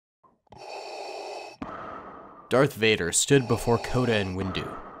Darth Vader stood before Coda and Windu.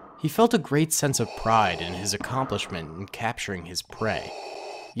 He felt a great sense of pride in his accomplishment in capturing his prey.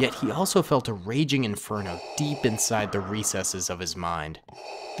 Yet he also felt a raging inferno deep inside the recesses of his mind.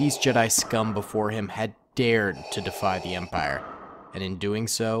 These Jedi scum before him had dared to defy the Empire, and in doing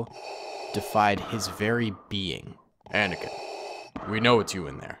so, defied his very being. Anakin, we know it's you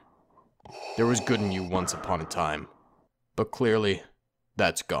in there. There was good in you once upon a time, but clearly,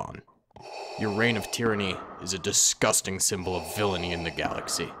 that's gone. Your reign of tyranny is a disgusting symbol of villainy in the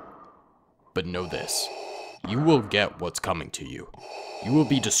galaxy. But know this, you will get what's coming to you. You will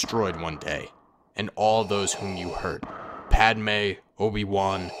be destroyed one day, and all those whom you hurt, Padme,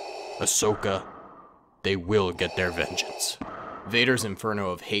 Obi-Wan, Ahsoka, they will get their vengeance. Vader's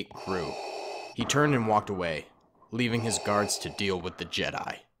inferno of hate grew. He turned and walked away, leaving his guards to deal with the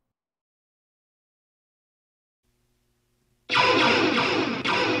Jedi.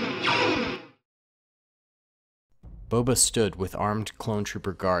 Boba stood with armed clone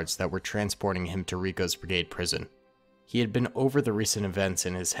trooper guards that were transporting him to Rico's Brigade prison. He had been over the recent events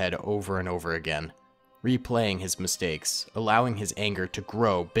in his head over and over again, replaying his mistakes, allowing his anger to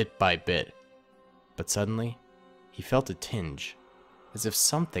grow bit by bit. But suddenly, he felt a tinge, as if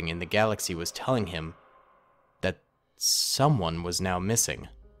something in the galaxy was telling him that someone was now missing.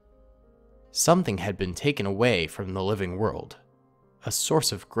 Something had been taken away from the living world, a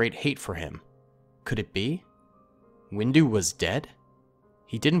source of great hate for him. Could it be? Windu was dead?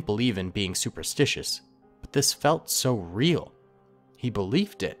 He didn't believe in being superstitious, but this felt so real. He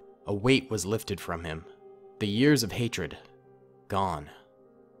believed it. A weight was lifted from him. The years of hatred, gone.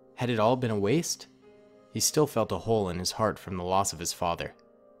 Had it all been a waste? He still felt a hole in his heart from the loss of his father.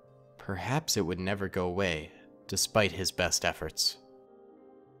 Perhaps it would never go away, despite his best efforts.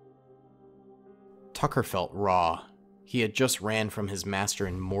 Tucker felt raw. He had just ran from his master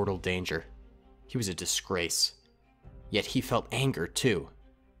in mortal danger. He was a disgrace. Yet he felt anger too.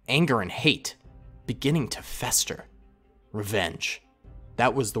 Anger and hate, beginning to fester. Revenge.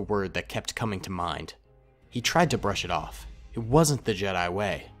 That was the word that kept coming to mind. He tried to brush it off. It wasn't the Jedi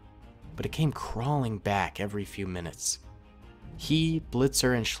way. But it came crawling back every few minutes. He,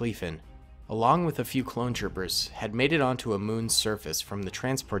 Blitzer, and Schlieffen, along with a few clone troopers, had made it onto a moon's surface from the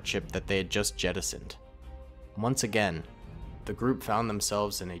transport ship that they had just jettisoned. Once again, the group found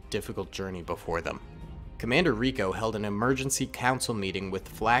themselves in a difficult journey before them. Commander Rico held an emergency council meeting with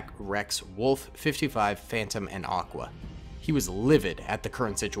Flak, Rex, Wolf, 55, Phantom, and Aqua. He was livid at the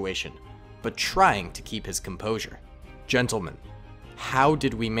current situation, but trying to keep his composure. Gentlemen, how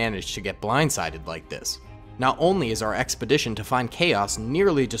did we manage to get blindsided like this? Not only is our expedition to find chaos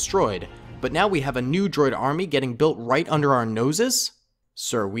nearly destroyed, but now we have a new droid army getting built right under our noses?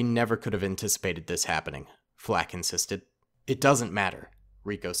 Sir, we never could have anticipated this happening, Flak insisted. It doesn't matter,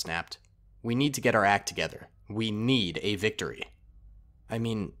 Rico snapped. We need to get our act together. We need a victory. I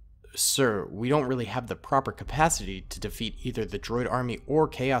mean, sir, we don't really have the proper capacity to defeat either the droid army or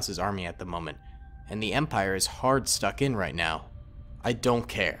Chaos's army at the moment, and the Empire is hard stuck in right now. I don't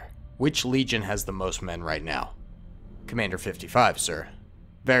care. Which legion has the most men right now? Commander 55, sir.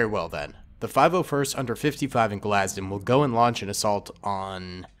 Very well then. The 501st under 55 in Glasden will go and launch an assault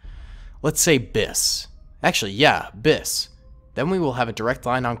on, let's say, Biss. Actually, yeah, Biss. Then we will have a direct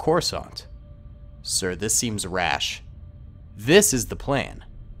line on Coruscant. Sir, this seems rash. This is the plan.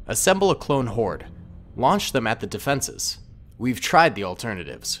 Assemble a clone horde. Launch them at the defenses. We've tried the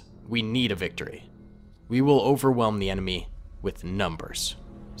alternatives. We need a victory. We will overwhelm the enemy with numbers.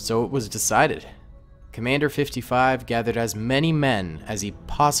 So it was decided. Commander 55 gathered as many men as he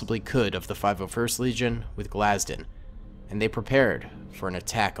possibly could of the 501st Legion with Glasden, and they prepared for an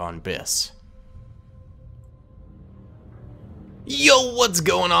attack on Biss. Yo, what's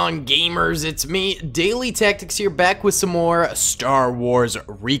going on, gamers? It's me, Daily Tactics here, back with some more Star Wars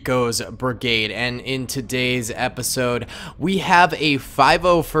Ricos Brigade, and in today's episode, we have a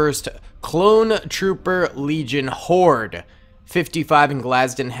 501st Clone Trooper Legion Horde. 55 and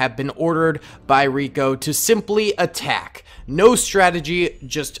Glasden have been ordered by Rico to simply attack. No strategy,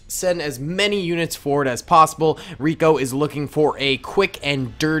 just send as many units forward as possible. Rico is looking for a quick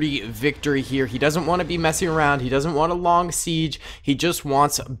and dirty victory here. He doesn't want to be messing around. He doesn't want a long siege. He just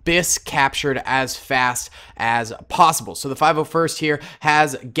wants Biss captured as fast as possible. So the 501st here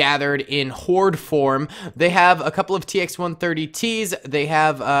has gathered in horde form. They have a couple of TX-130Ts. They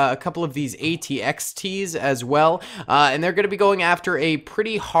have a couple of these ATXTs as well. And they're going to be going after a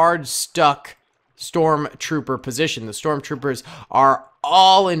pretty hard stuck stormtrooper position. The stormtroopers are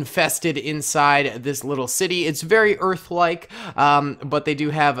all infested inside this little city. It's very Earth-like, but they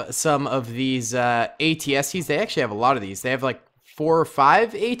do have some of these ATSTs. They actually have a lot of these. They have like 4 or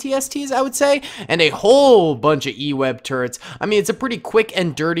 5 ATSTs, I would say, and a whole bunch of E-Web turrets. I mean, it's a pretty quick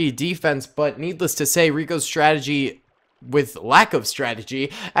and dirty defense, but needless to say, Rico's strategy, with lack of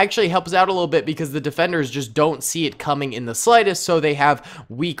strategy, actually helps out a little bit because the defenders just don't see it coming in the slightest, so they have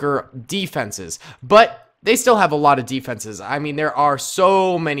weaker defenses. But they still have a lot of defenses. I mean, there are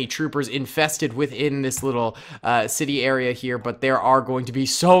so many troopers infested within this little city area here, but there are going to be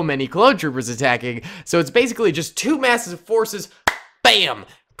so many clone troopers attacking. So it's basically just two massive forces, bam,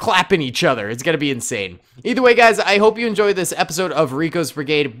 clapping each other. It's gonna be insane. Either way, guys, I hope you enjoyed this episode of Rico's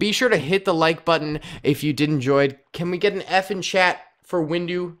Brigade. Be sure to hit the like button if you did enjoy it. Can we get an F in chat for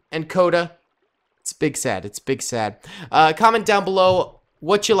Windu and Coda? It's big sad. It's big sad. Comment down below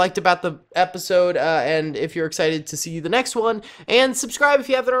what you liked about the episode, and if you're excited to see the next one, and subscribe if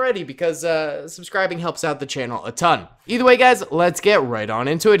you haven't already, because subscribing helps out the channel a ton. Either way, guys, let's get right on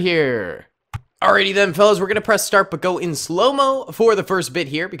into it here. Alrighty then, fellas, we're going to press start, but go in slow-mo for the first bit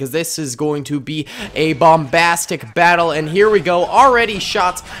here, because this is going to be a bombastic battle, and here we go. Already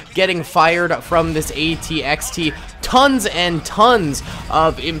shots getting fired from this ATXT. Tons and tons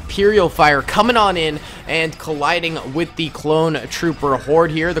of Imperial fire coming on in and colliding with the Clone Trooper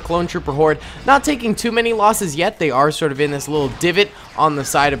Horde here. The Clone Trooper Horde not taking too many losses yet. They are sort of in this little divot on the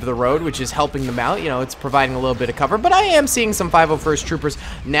side of the road, which is helping them out. You know, it's providing a little bit of cover, but I am seeing some 501st troopers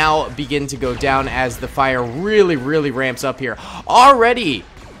now begin to go down as the fire really ramps up here. Already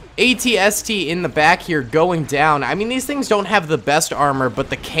ATST in the back here going down. I mean, these things don't have the best armor, but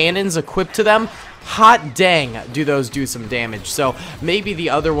the cannons equipped to them, hot dang, do those do some damage. So maybe the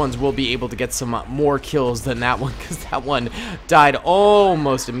other ones will be able to get some more kills than that one, because that one died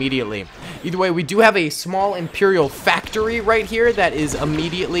almost immediately. Either way, we do have a small Imperial factory right here that is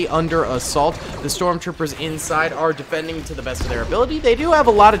immediately under assault. The stormtroopers inside are defending to the best of their ability. They do have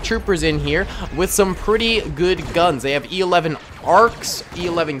a lot of troopers in here with some pretty good guns. They have E11 arcs,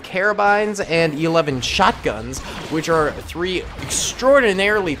 E11 carabines, and E11 shotguns, which are 3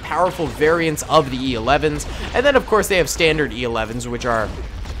 extraordinarily powerful variants of the E11s. And then, of course, they have standard E11s, which are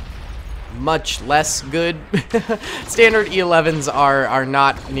much less good. Standard E11s are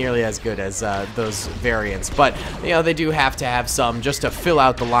not nearly as good as those variants, but you know, they do have to have some just to fill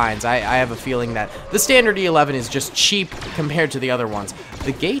out the lines. I have a feeling that the standard E11 is just cheap compared to the other ones.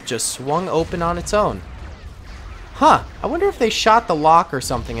 The gate just swung open on its own. Huh, I wonder if they shot the lock or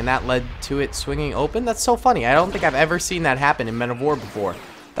something and that led to it swinging open. That's so funny. I don't think I've ever seen that happen in Men of War before.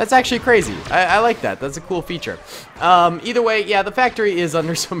 That's actually crazy. I like that. That's a cool feature. Either way, yeah, the factory is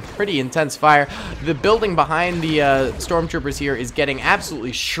under some pretty intense fire. The building behind the stormtroopers here is getting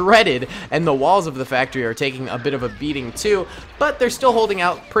absolutely shredded, and the walls of the factory are taking a bit of a beating too, but they're still holding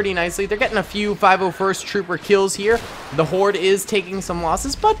out pretty nicely. They're getting a few 501st Trooper kills here. The Horde is taking some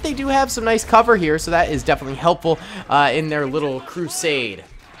losses, but they do have some nice cover here, so that is definitely helpful in their little crusade.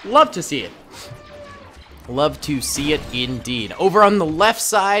 Love to see it. Love to see it indeed. Over on the left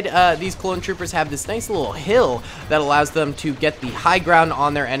side, these clone troopers have this nice little hill that allows them to get the high ground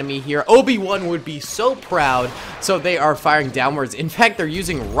on their enemy here. Obi-Wan would be so proud, so they are firing downwards. In fact, they're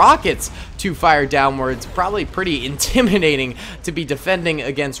using rockets to fire downwards. Probably pretty intimidating to be defending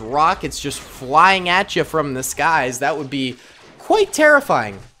against rockets just flying at you from the skies. That would be quite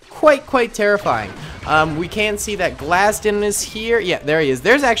terrifying. Quite terrifying. We can see that Glasden is here. Yeah, there he is.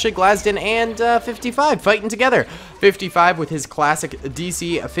 There's actually Glasden and 55 fighting together. 55 with his classic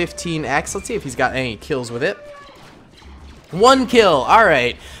DC-15X. Let's see if he's got any kills with it. 1 kill. All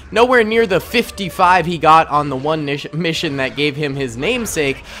right. Nowhere near the 55 he got on the one mission that gave him his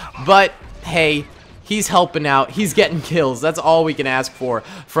namesake, but hey, he's helping out. He's getting kills. That's all we can ask for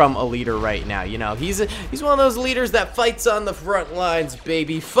from a leader right now. You know, he's one of those leaders that fights on the front lines,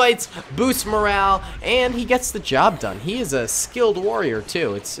 baby. Fights, boosts morale, and he gets the job done. He is a skilled warrior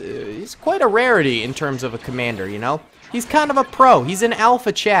too. He's quite a rarity in terms of a commander, you know? He's kind of a pro. He's an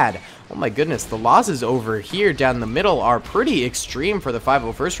alpha Chad. Oh my goodness, the losses over here down the middle are pretty extreme for the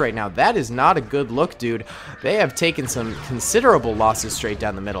 501st right now. That is not a good look, dude. They have taken some considerable losses straight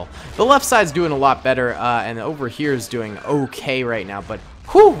down the middle. The left side's doing a lot better, and over here is doing okay right now. But,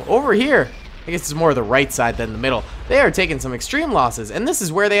 whew, over here, I guess it's more the right side than the middle. They are taking some extreme losses, and this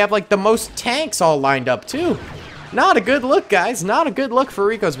is where they have, like, the most tanks all lined up, too. Not a good look, guys. Not a good look for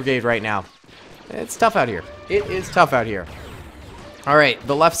Rico's Brigade right now. It's tough out here. It is tough out here. All right,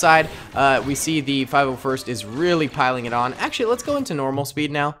 the left side, we see the 501st is really piling it on. Actually, let's go into normal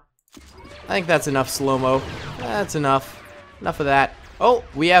speed now. I think that's enough slow-mo. That's enough. Enough of that. Oh,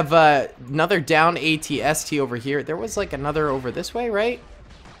 we have another down ATST over here. There was like another over this way, right?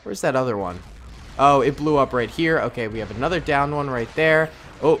 Where's that other one? Oh, it blew up right here. Okay, we have another down one right there.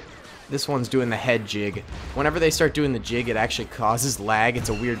 Oh, this one's doing the head jig. Whenever they start doing the jig, it actually causes lag. It's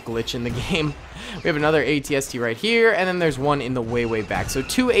a weird glitch in the game. We have another ATST right here, and then there's one in the way back. So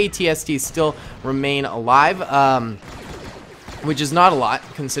 2 ATSTs still remain alive, which is not a lot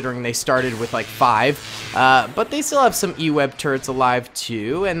considering they started with like 5. But they still have some E-Web turrets alive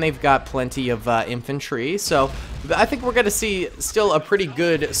too, and they've got plenty of infantry. So I think we're going to see still a pretty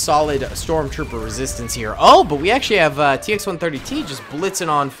good, solid Stormtrooper resistance here. Oh, but we actually have TX-130T just blitzing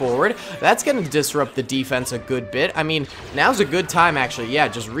on forward. That's going to disrupt the defense a good bit. I mean, now's a good time, actually. Yeah,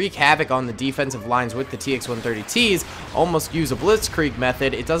 just wreak havoc on the defensive lines with the TX-130Ts. Almost use a blitzkrieg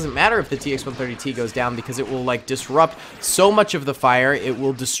method. It doesn't matter if the TX-130T goes down because it will, like, disrupt so much of the fire. It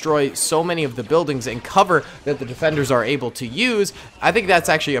will destroy so many of the buildings and cover that the defenders are able to use. I think that's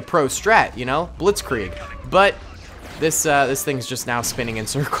actually a pro strat, you know? Blitzkrieg. But this thing's just now spinning in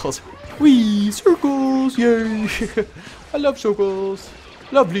circles. Wee, circles, yay! I love circles.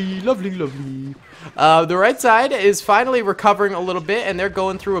 Lovely, lovely, lovely. The right side is finally recovering a little bit, and they're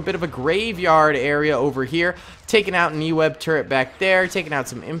going through a bit of a graveyard area over here, taking out an E-Web turret back there, taking out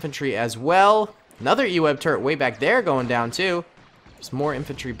some infantry as well. Another E-Web turret way back there going down too. There's more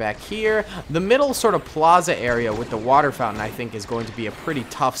infantry back here. The middle sort of plaza area with the water fountain, I think, is going to be a pretty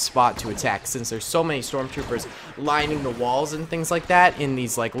tough spot to attack since there's so many stormtroopers lining the walls and things like that in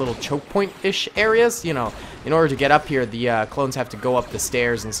these like little choke point-ish areas. You know, in order to get up here, the clones have to go up the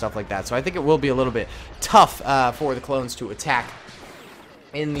stairs and stuff like that. So I think it will be a little bit tough for the clones to attack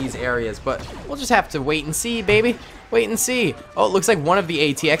in these areas, but we'll just have to wait and see, baby. Wait and see. Oh, it looks like one of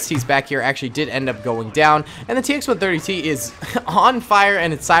the ATXTs back here actually did end up going down, and the TX-130T is on fire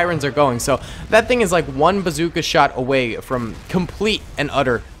and its sirens are going, so that thing is like one bazooka shot away from complete and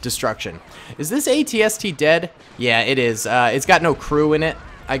utter destruction. Is this ATST dead? Yeah, it is. It's got no crew in it.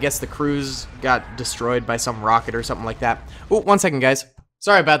 I guess the crews got destroyed by some rocket or something like that. Oh, 1 second, guys.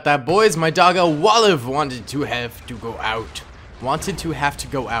 Sorry about that, boys. My doggo Woliv wanted to have to go out. Wanted to have to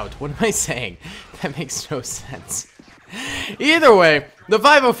go out. What am I saying? That makes no sense. Either way, the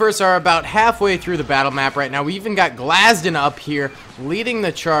 501st are about halfway through the battle map right now. We even got Glasden up here leading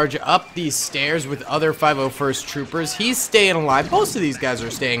the charge up these stairs with other 501st troopers. He's staying alive. Most of these guys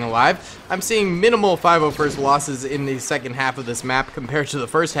are staying alive. I'm seeing minimal 501st losses in the second half of this map compared to the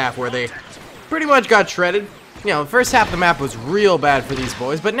first half where they pretty much got shredded. You know, the first half of the map was real bad for these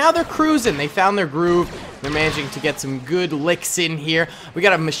boys, but now they're cruising. They found their groove. They're managing to get some good licks in here. We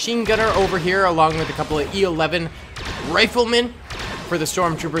got a machine gunner over here along with a couple of E11 riflemen for the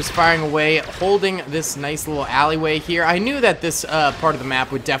stormtroopers firing away, holding this nice little alleyway here. I knew that this part of the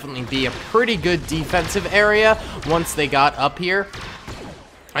map would definitely be a pretty good defensive area once they got up here.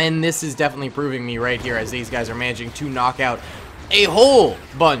 And this is definitely proving me right here as these guys are managing to knock out a whole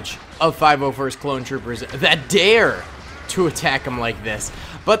bunch of 501st clone troopers that dare to attack them like this.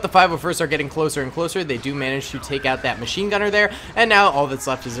 But the 501st are getting closer and closer. They do manage to take out that machine gunner there, and now all that's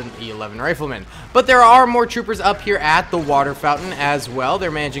left is an E11 rifleman. But there are more troopers up here at the water fountain as well.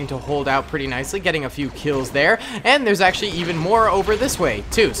 They're managing to hold out pretty nicely, getting a few kills there, and there's actually even more over this way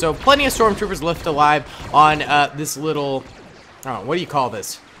too. So plenty of stormtroopers left alive on this little, what do you call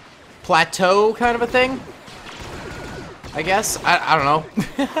this? Plateau kind of a thing? I guess. I don't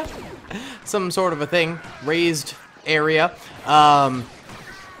know. Some sort of a thing. Raised area. And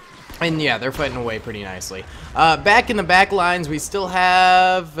yeah, they're fighting away pretty nicely. Back in the back lines, we still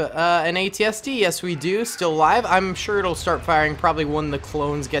have an ATST. Yes, we do. Still alive. I'm sure it'll start firing probably when the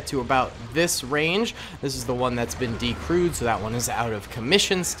clones get to about this range. This is the one that's been decrewed, so that one is out of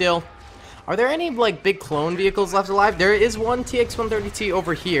commission still. Are there any, like, big clone vehicles left alive? There is one TX-130T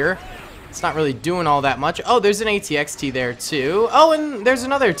over here. It's not really doing all that much. Oh, there's an ATXT there, too. Oh, and there's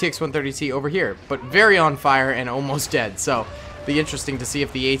another TX-130T over here, but very on fire and almost dead, so be interesting to see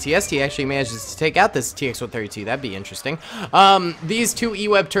if the ATST actually manages to take out this TX-130T. That'd be interesting. These two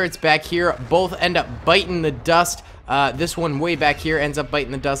E-Web turrets back here both end up biting the dust. This one way back here ends up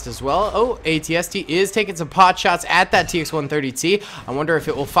biting the dust as well. Oh, ATST is taking some pot shots at that TX-130T. I wonder if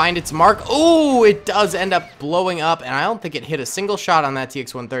it will find its mark. Oh, it does end up blowing up, and I don't think it hit a single shot on that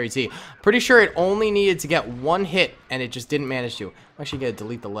TX-130T. Pretty sure it only needed to get one hit, and it just didn't manage to. I'm actually going to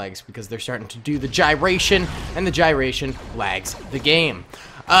delete the legs because they're starting to do the gyration, and the gyration lags the game.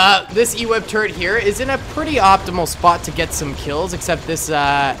 This E-Web turret here is in a pretty optimal spot to get some kills, except this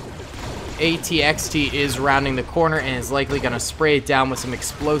ATXT is rounding the corner and is likely going to spray it down with some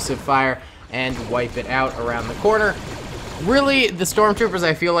explosive fire and wipe it out around the corner. Really, the stormtroopers,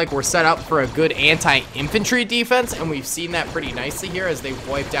 I feel like, were set up for a good anti-infantry defense, and we've seen that pretty nicely here as they've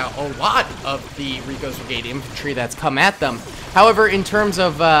wiped out a lot of the Ricos Brigade infantry that's come at them. However, in terms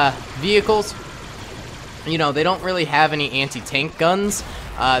of vehicles, you know, they don't really have any anti-tank guns.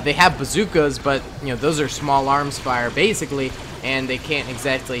 They have bazookas, but those are small arms fire basically, and they can't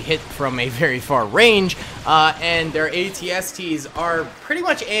exactly hit from a very far range. And their ATSTs are pretty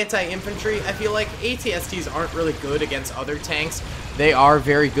much anti-infantry. I feel like ATSTs aren't really good against other tanks. They are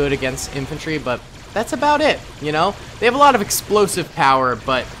very good against infantry, but that's about it, They have a lot of explosive power,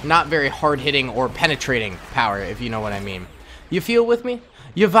 but not very hard-hitting or penetrating power, if you know what I mean. You feel with me?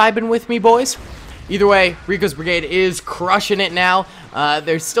 You vibing with me, boys? Either way, Rico's Brigade is crushing it now.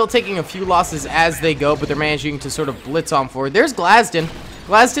 They're still taking a few losses as they go, but they're managing to sort of blitz on forward. There's Glasden.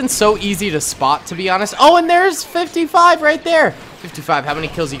 Glasden's so easy to spot, to be honest. Oh, and there's 55 right there. 55, how many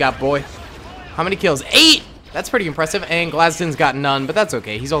kills you got, boy? How many kills? 8! That's pretty impressive, and Glasden's got none, but that's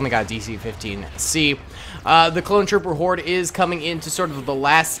okay. He's only got DC 15C. The Clone Trooper Horde is coming into sort of the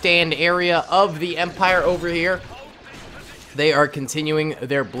last stand area of the Empire over here. They are continuing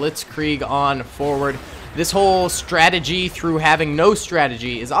their blitzkrieg on forward. This whole strategy through having no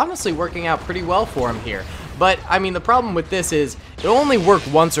strategy is honestly working out pretty well for him here. But, I mean, the problem with this is it'll only work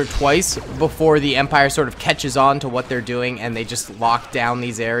once or twice before the Empire sort of catches on to what they're doing and they just lock down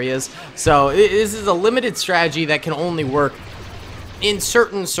these areas. So, this is a limited strategy that can only work in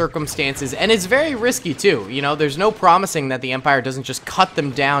certain circumstances, and it's very risky too. There's no promising that the Empire doesn't just cut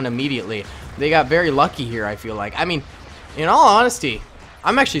them down immediately. They got very lucky here, I feel like. I mean, in all honesty,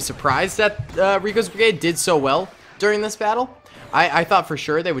 I'm actually surprised that Rico's Brigade did so well during this battle. I thought for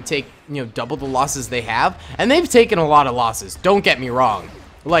sure they would take, double the losses they have, and they've taken a lot of losses, don't get me wrong.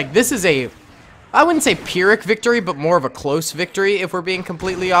 Like, this is I wouldn't say Pyrrhic victory, but more of a close victory, if we're being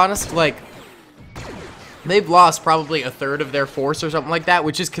completely honest. Like, they've lost probably a third of their force or something like that,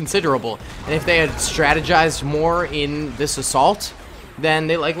 which is considerable. And if they had strategized more in this assault, then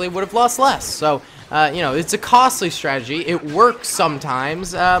they likely would have lost less. So, it's a costly strategy. It works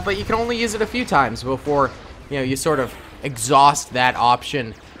sometimes, but you can only use it a few times before, you sort of exhaust that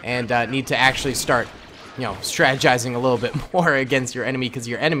option and need to actually start, strategizing a little bit more against your enemy, because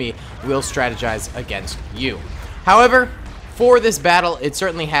your enemy will strategize against you. However, for this battle, it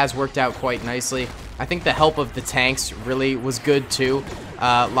certainly has worked out quite nicely. I think the help of the tanks really was good too.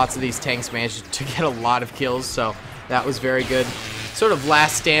 Lots of these tanks managed to get a lot of kills, so that was very good. Sort of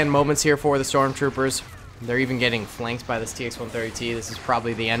last stand moments here for the Stormtroopers. They're even getting flanked by this TX-130T. This is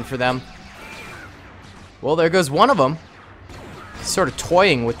probably the end for them. Well, there goes one of them. Sort of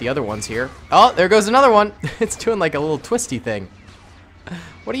toying with the other ones here. Oh, there goes another one. It's doing like a little twisty thing.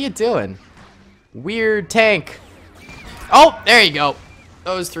 What are you doing? Weird tank. Oh, there you go.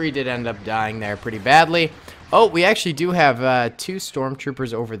 Those three did end up dying there pretty badly. Oh, we actually do have 2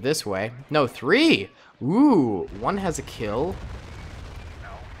 Stormtroopers over this way. No, 3. Ooh, one has a kill.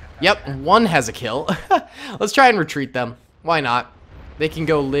 Yep, one has a kill. Let's try and retreat them. Why not? They can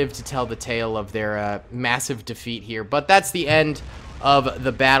go live to tell the tale of their massive defeat here. But that's the end of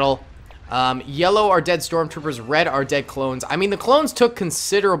the battle. Yellow are dead Stormtroopers, red are dead clones. I mean, the clones took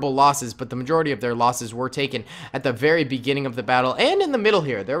considerable losses, but the majority of their losses were taken at the very beginning of the battle and in the middle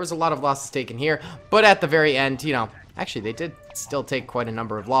here. There was a lot of losses taken here, but at the very end, actually they did still take quite a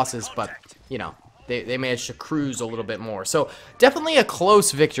number of losses, but, they managed to cruise a little bit more. So definitely a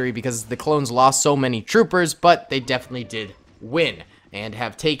close victory because the clones lost so many troopers, but they definitely did win and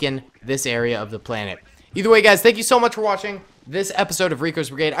have taken this area of the planet. Either way, guys, thank you so much for watching this episode of Rico's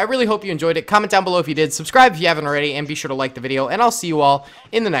Brigade. I really hope you enjoyed it. Comment down below if you did. Subscribe if you haven't already, and be sure to like the video. And I'll see you all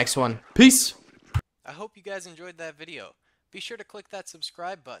in the next one. Peace! I hope you guys enjoyed that video. Be sure to click that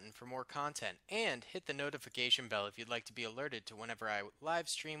subscribe button for more content, and hit the notification bell if you'd like to be alerted to whenever I live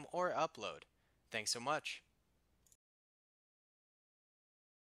stream or upload. Thanks so much.